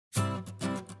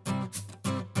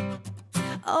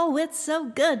Oh, it's so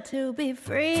good to be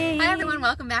free. Hi everyone,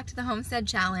 welcome back to the Homestead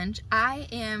Challenge. I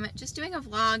am just doing a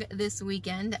vlog this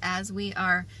weekend as we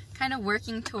are kind of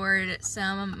working toward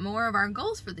some more of our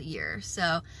goals for the year.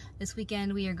 So this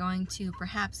weekend we are going to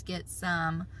perhaps get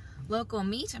some local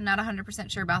meat. I'm not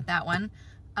 100% sure about that one.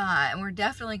 And we're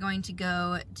definitely going to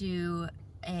go do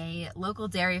a local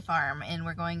dairy farm, and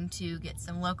we're going to get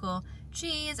some local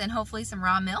cheese and hopefully some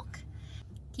raw milk.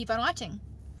 Keep on watching.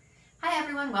 Hi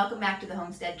everyone, welcome back to the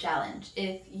Homestead Challenge.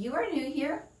 If you are new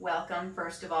here, welcome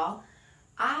first of all.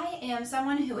 I am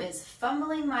someone who is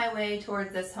fumbling my way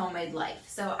towards this homemade life.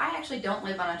 So I actually don't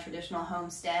live on a traditional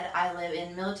homestead. I live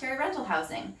in military rental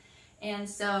housing. And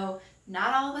so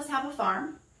not all of us have a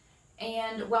farm.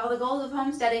 And while the goals of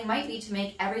homesteading might be to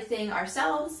make everything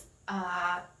ourselves,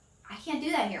 I can't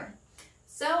do that here.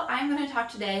 So I'm going to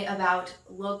talk today about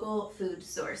local food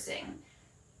sourcing.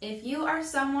 If you are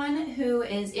someone who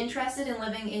is interested in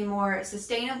living a more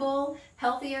sustainable,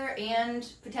 healthier,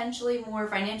 and potentially more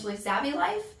financially savvy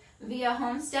life via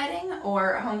homesteading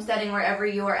or homesteading wherever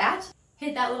you are at,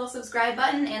 hit that little subscribe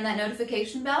button and that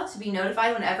notification bell to be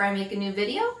notified whenever I make a new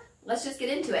video. Let's just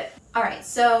get into it. Alright,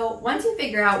 so once you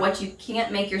figure out what you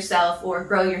can't make yourself or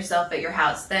grow yourself at your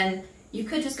house, then you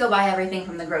could just go buy everything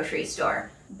from the grocery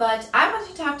store. But I want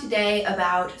to talk today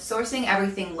about sourcing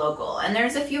everything local, and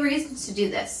there's a few reasons to do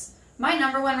this. My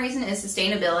number one reason is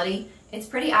sustainability. It's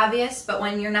pretty obvious, but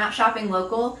when you're not shopping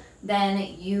local,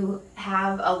 then you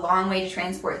have a long way to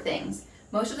transport things.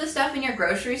 Most of the stuff in your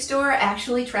grocery store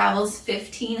actually travels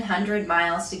 1,500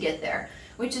 miles to get there,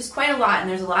 which is quite a lot, and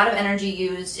there's a lot of energy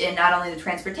used in not only the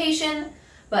transportation,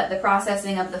 but the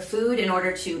processing of the food in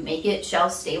order to make it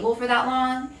shelf stable for that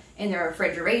long, and the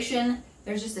refrigeration.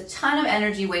 There's just a ton of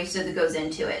energy wasted that goes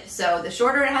into it. So the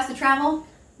shorter it has to travel,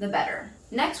 the better.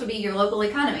 Next would be your local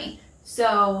economy.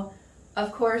 So,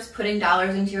 of course, putting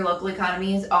dollars into your local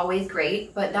economy is always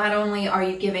great, but not only are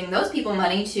you giving those people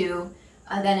money to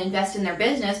then invest in their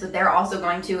business, but they're also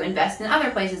going to invest in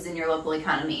other places in your local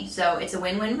economy. So it's a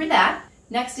win-win for that.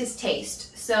 Next is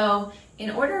taste. So in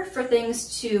order for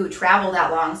things to travel that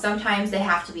long, sometimes they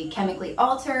have to be chemically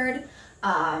altered,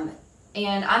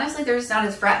 and honestly, they're just not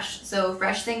as fresh. So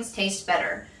fresh things taste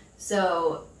better.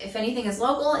 So if anything is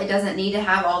local, it doesn't need to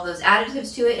have all those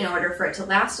additives to it in order for it to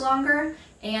last longer,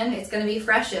 and it's going to be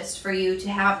freshest for you to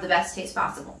have the best taste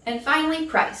possible. And finally,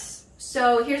 price.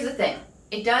 So here's the thing.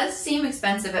 It does seem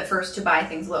expensive at first to buy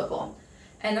things local.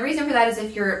 And the reason for that is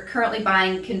if you're currently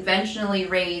buying conventionally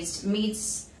raised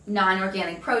meats,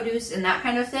 non-organic produce, and that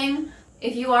kind of thing,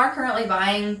 if you are currently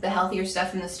buying the healthier stuff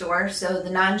from the store, so the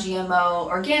non-GMO,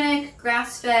 organic,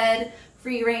 grass-fed,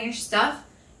 free-range stuff,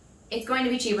 it's going to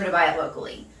be cheaper to buy it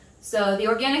locally. So the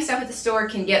organic stuff at the store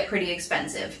can get pretty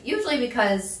expensive, usually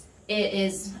because it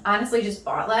is honestly just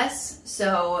bought less.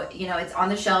 So, you know, it's on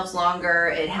the shelves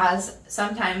longer. It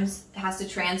sometimes has to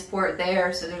transport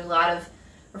there, so there's a lot of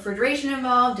refrigeration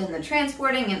involved in the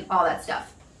transporting and all that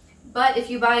stuff. But if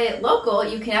you buy it local,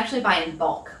 you can actually buy in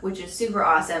bulk, which is super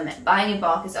awesome. Buying in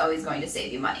bulk is always going to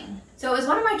save you money. So it was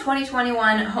one of my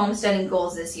 2021 homesteading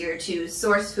goals this year to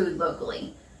source food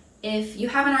locally. If you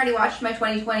haven't already watched my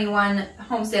 2021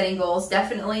 homesteading goals,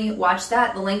 definitely watch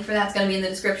that. The link for that's going to be in the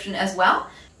description as well.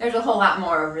 There's a whole lot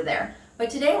more over there. But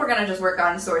today we're going to just work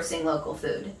on sourcing local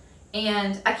food.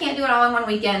 And I can't do it all in one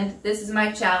weekend. This is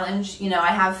my challenge. You know,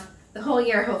 I have the whole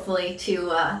year hopefully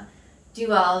to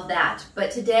do all of that.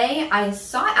 But today I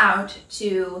sought out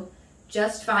to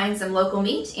just find some local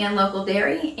meat and local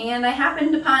dairy, and I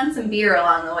happened upon some beer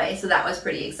along the way, so that was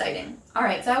pretty exciting.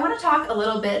 Alright, so I want to talk a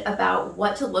little bit about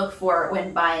what to look for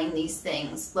when buying these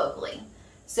things locally.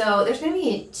 So there's going to be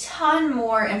a ton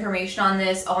more information on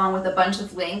this along with a bunch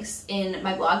of links in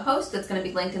my blog post that's going to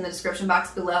be linked in the description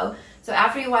box below. So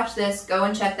after you watch this, go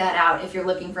and check that out if you're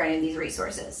looking for any of these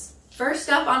resources. First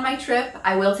up on my trip,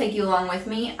 I will take you along with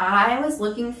me, I was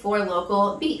looking for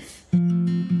local beef.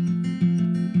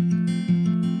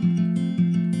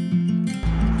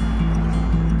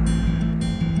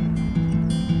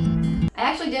 I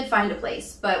actually did find a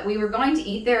place, but we were going to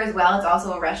eat there as well. It's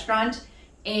also a restaurant,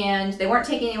 and they weren't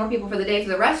taking any more people for the day for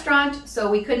the restaurant,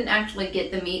 so we couldn't actually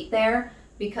get the meat there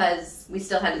because we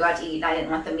still had to go out to eat and I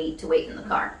didn't want the meat to wait in the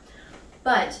car.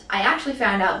 But I actually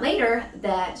found out later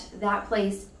that that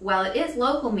place, while it is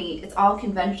local meat, it's all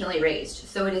conventionally raised.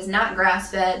 So it is not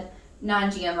grass-fed,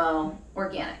 non-GMO,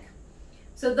 organic.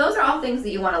 So those are all things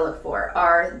that you want to look for,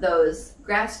 are those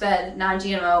grass-fed,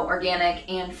 non-GMO, organic,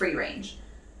 and free-range.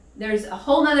 There's a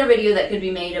whole nother video that could be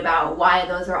made about why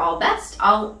those are all best.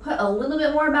 I'll put a little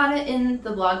bit more about it in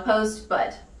the blog post,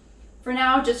 but for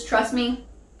now, just trust me,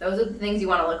 Those are the things you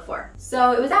want to look for.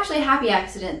 So it was actually a happy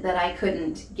accident that I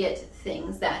couldn't get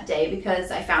things that day because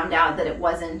I found out that it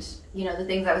wasn't, you know, the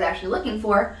things I was actually looking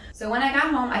for. So when I got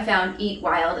home, I found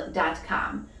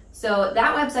eatwild.com. So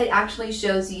that website actually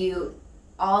shows you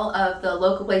all of the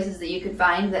local places that you can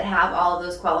find that have all of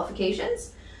those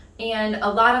qualifications. And a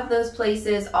lot of those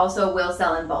places also will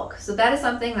sell in bulk. So that is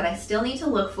something that I still need to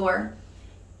look for.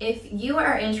 If you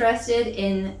are interested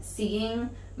in seeing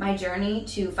my journey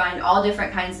to find all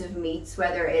different kinds of meats,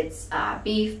 whether it's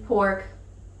beef, pork,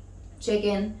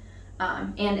 chicken,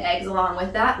 and eggs along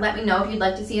with that, let me know if you'd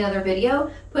like to see another video.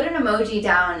 Put an emoji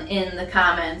down in the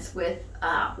comments with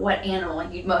what animal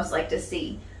you'd most like to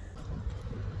see.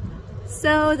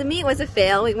 So the meat was a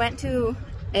fail. We went to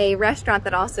a restaurant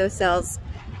that also sells,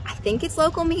 I think it's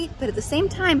local meat, but at the same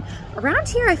time, around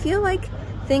here I feel like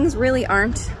things really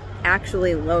aren't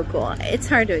actually local. It's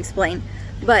hard to explain,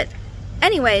 but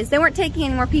anyways, they weren't taking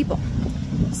any more people.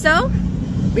 So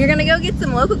we're gonna go get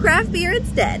some local craft beer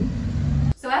instead.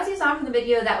 So as you saw from the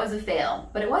video, that was a fail,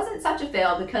 but it wasn't such a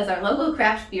fail because our local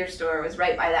craft beer store was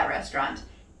right by that restaurant,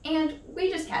 and we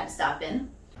just had to stop in.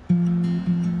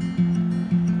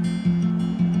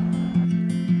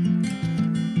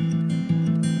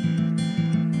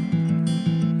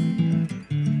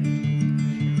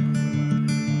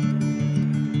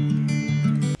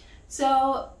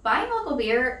 So buying local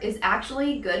beer is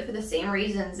actually good for the same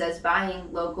reasons as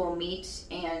buying local meat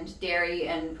and dairy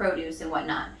and produce and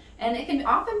whatnot. And it can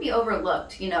often be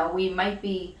overlooked. You know, we might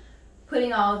be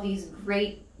putting all of these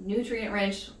great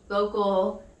nutrient-rich,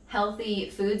 local, healthy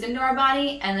foods into our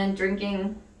body and then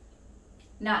drinking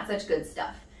not such good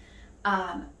stuff.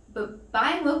 But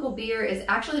buying local beer is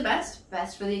actually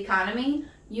best for the economy.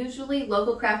 Usually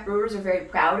local craft brewers are very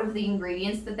proud of the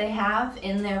ingredients that they have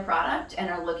in their product and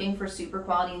are looking for super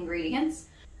quality ingredients.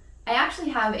 I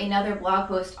actually have another blog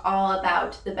post all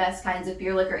about the best kinds of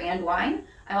beer, liquor, and wine.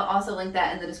 I will also link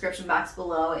that in the description box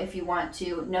below if you want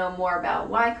to know more about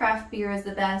why craft beer is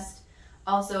the best,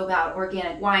 also about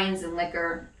organic wines and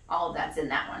liquor. All of that's in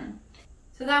that one.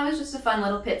 So that was just a fun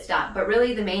little pit stop, but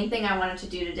really the main thing I wanted to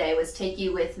do today was take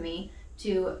you with me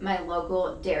to my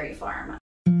local dairy farm.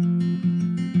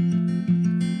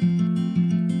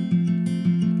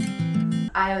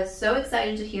 I was so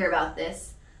excited to hear about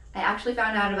this. I actually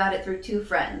found out about it through two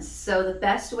friends. So the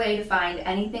best way to find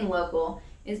anything local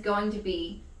is going to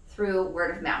be through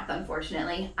word of mouth,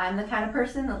 unfortunately. I'm the kind of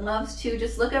person that loves to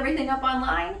just look everything up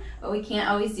online, but we can't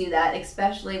always do that,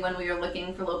 especially when we are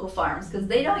looking for local farms, because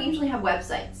they don't usually have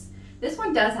websites. This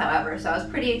one does, however, so I was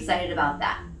pretty excited about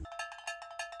that.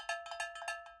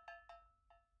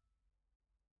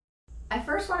 I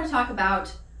first want to talk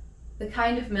about the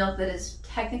kind of milk that is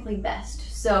technically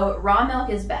best. So raw milk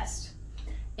is best.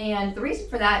 And the reason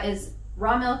for that is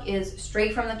raw milk is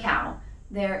straight from the cow.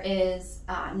 There is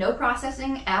no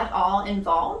processing at all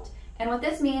involved. And what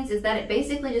this means is that it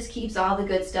basically just keeps all the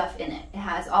good stuff in it. It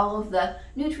has all of the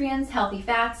nutrients, healthy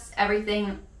fats,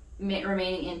 everything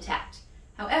remaining intact.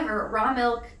 However, raw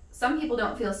milk, some people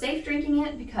don't feel safe drinking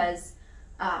it because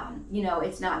you know,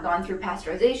 it's not gone through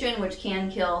pasteurization, which can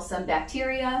kill some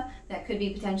bacteria that could be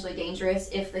potentially dangerous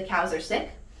if the cows are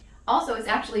sick. Also, it's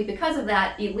actually, because of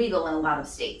that, illegal in a lot of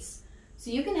states. So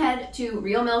you can head to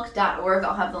realmilk.org,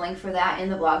 I'll have the link for that in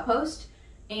the blog post,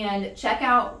 and check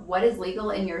out what is legal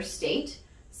in your state.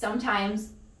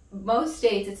 Sometimes, most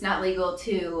states it's not legal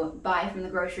to buy from the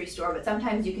grocery store, but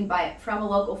sometimes you can buy it from a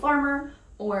local farmer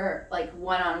or like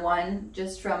one-on-one,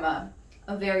 just from a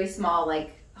very small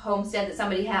like homestead that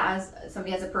somebody has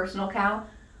a personal cow.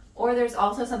 Or there's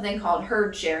also something called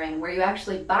herd sharing, where you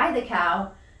actually buy the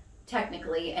cow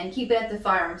technically and keep it at the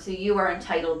farm so you are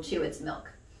entitled to its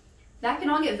milk. That can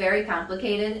all get very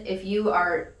complicated. If you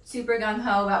are super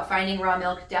gung-ho about finding raw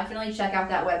milk, definitely check out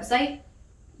that website.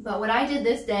 But what I did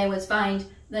this day was find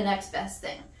the next best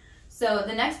thing. So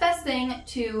the next best thing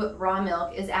to raw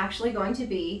milk is actually going to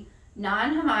be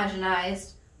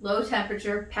non-homogenized, low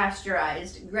temperature,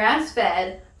 pasteurized,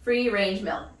 grass-fed, free-range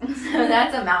milk. So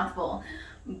that's a mouthful.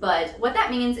 But what that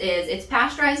means is it's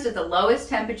pasteurized at the lowest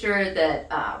temperature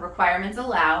that requirements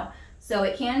allow, so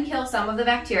it can kill some of the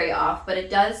bacteria off, but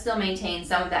it does still maintain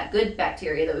some of that good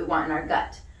bacteria that we want in our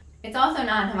gut. It's also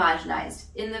non-homogenized.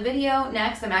 In the video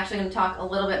next, I'm actually going to talk a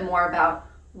little bit more about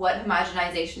what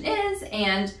homogenization is,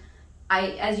 and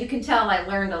as you can tell, I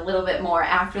learned a little bit more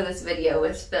after this video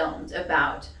was filmed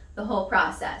about the whole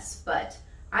process. But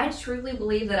I truly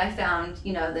believe that I found,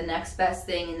 you know, the next best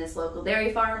thing in this local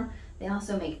dairy farm. They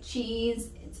also make cheese.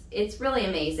 It's really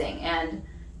amazing, and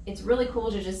it's really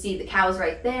cool to just see the cows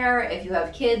right there. If you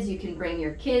have kids, you can bring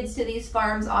your kids to these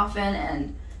farms often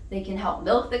and they can help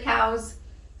milk the cows.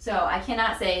 So I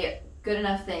cannot say good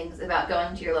enough things about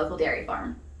going to your local dairy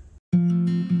farm.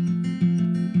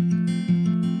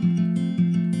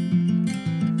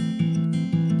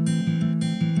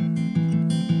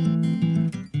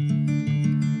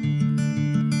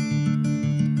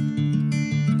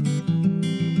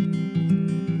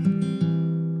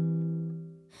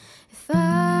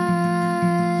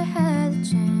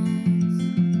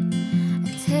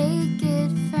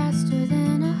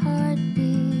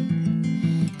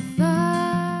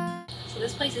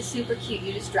 This place is super cute.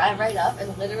 You just drive right up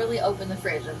and literally open the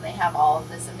fridge and they have all of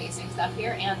this amazing stuff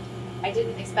here, and I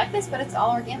didn't expect this, but it's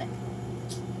all organic.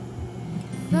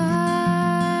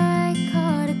 I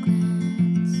caught a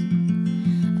glance,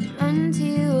 I run to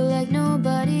you like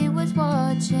nobody was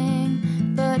watching,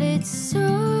 but it's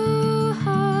so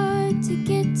hard to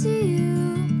get to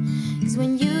you, 'cause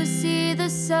when you see the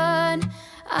sun,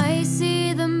 I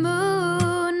see the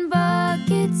moon,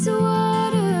 buckets of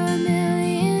water,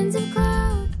 millions of clouds.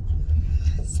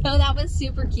 So that was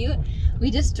super cute. We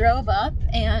just drove up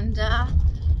and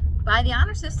by the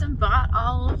honor system bought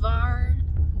all of our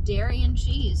dairy and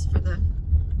cheese for the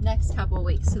next couple of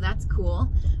weeks, so that's cool.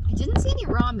 I didn't see any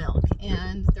raw milk,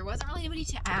 and there wasn't really anybody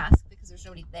to ask because there's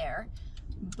nobody there,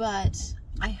 but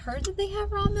I heard that they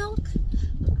have raw milk.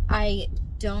 I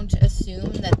don't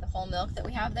assume that the whole milk that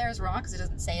we have there is raw because it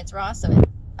doesn't say it's raw, so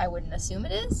I wouldn't assume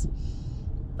it is,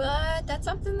 but that's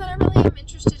something that I really am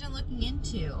interested in looking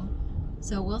into,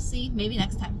 so we'll see, maybe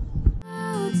next time.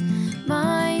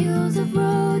 Miles of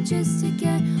road just to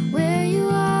get where you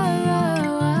are.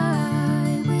 Oh,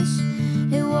 I wish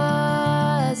it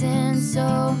wasn't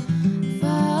so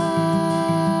far.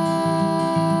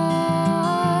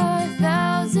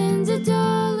 Thousands of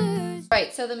dollars.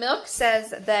 Right, so the milk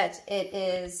says that it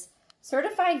is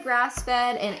certified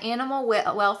grass-fed and animal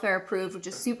welfare approved, which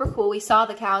is super cool. We saw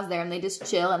the cows there and they just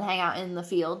chill and hang out in the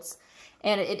fields.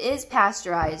 And it is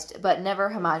pasteurized, but never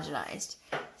homogenized.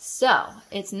 So,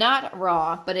 it's not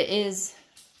raw, but it is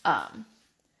not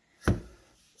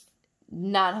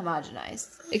homogenized,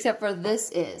 except for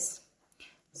this is.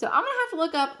 So, I'm going to have to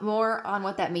look up more on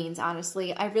what that means,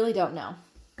 honestly. I really don't know.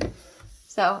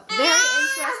 So, very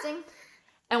interesting,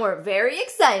 and we're very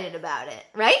excited about it,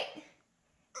 right?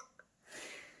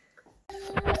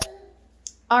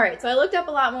 Alright, so I looked up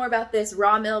a lot more about this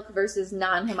raw milk versus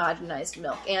non-homogenized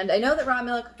milk. And I know that raw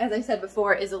milk, as I said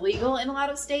before, is illegal in a lot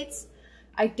of states.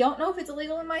 I don't know if it's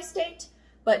illegal in my state,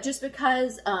 but just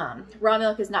because raw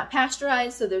milk is not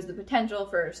pasteurized, so there's the potential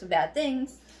for some bad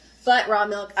things. But raw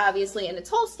milk, obviously, in its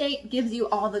whole state, gives you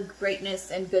all the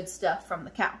greatness and good stuff from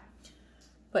the cow.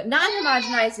 But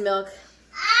non-homogenized milk...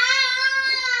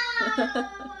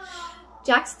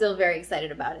 Jack's still very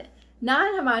excited about it.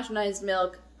 Non-homogenized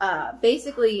milk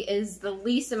basically is the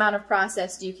least amount of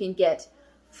processed you can get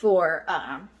for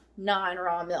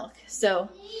non-raw milk. So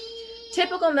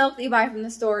typical milk that you buy from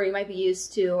the store you might be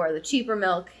used to, or the cheaper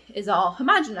milk, is all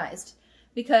homogenized,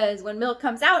 because when milk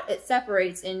comes out it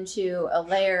separates into a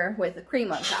layer with a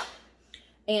cream on top,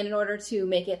 and in order to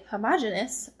make it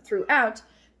homogeneous throughout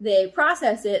they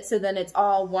process it so then it's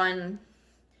all one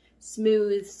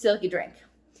smooth silky drink.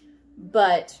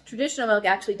 But traditional milk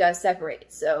actually does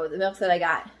separate. So the milk that I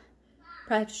got,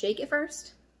 probably have to shake it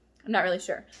first. I'm not really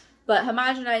sure. But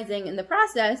homogenizing in the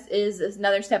process is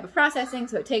another step of processing,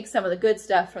 so it takes some of the good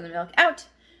stuff from the milk out.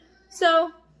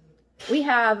 So we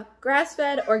have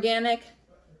grass-fed, organic,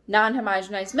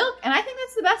 non-homogenized milk, and I think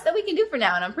that's the best that we can do for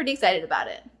now, and I'm pretty excited about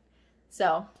it.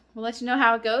 So we'll let you know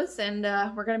how it goes, and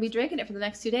we're going to be drinking it for the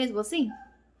next 2 days. We'll see.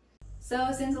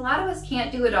 So since a lot of us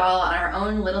can't do it all on our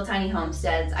own little tiny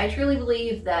homesteads, I truly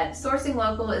believe that sourcing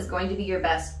local is going to be your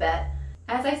best bet.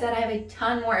 As I said, I have a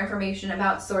ton more information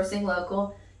about sourcing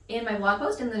local in my blog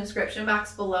post in the description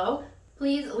box below.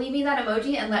 Please leave me that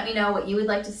emoji and let me know what you would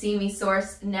like to see me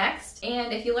source next.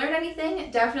 And if you learned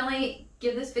anything, definitely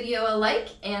give this video a like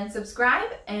and subscribe,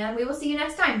 and we will see you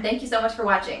next time. Thank you so much for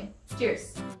watching.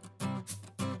 Cheers.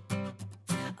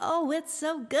 Oh, it's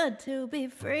so good to be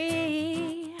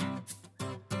free.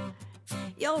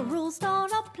 Your rules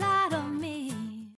don't apply to me.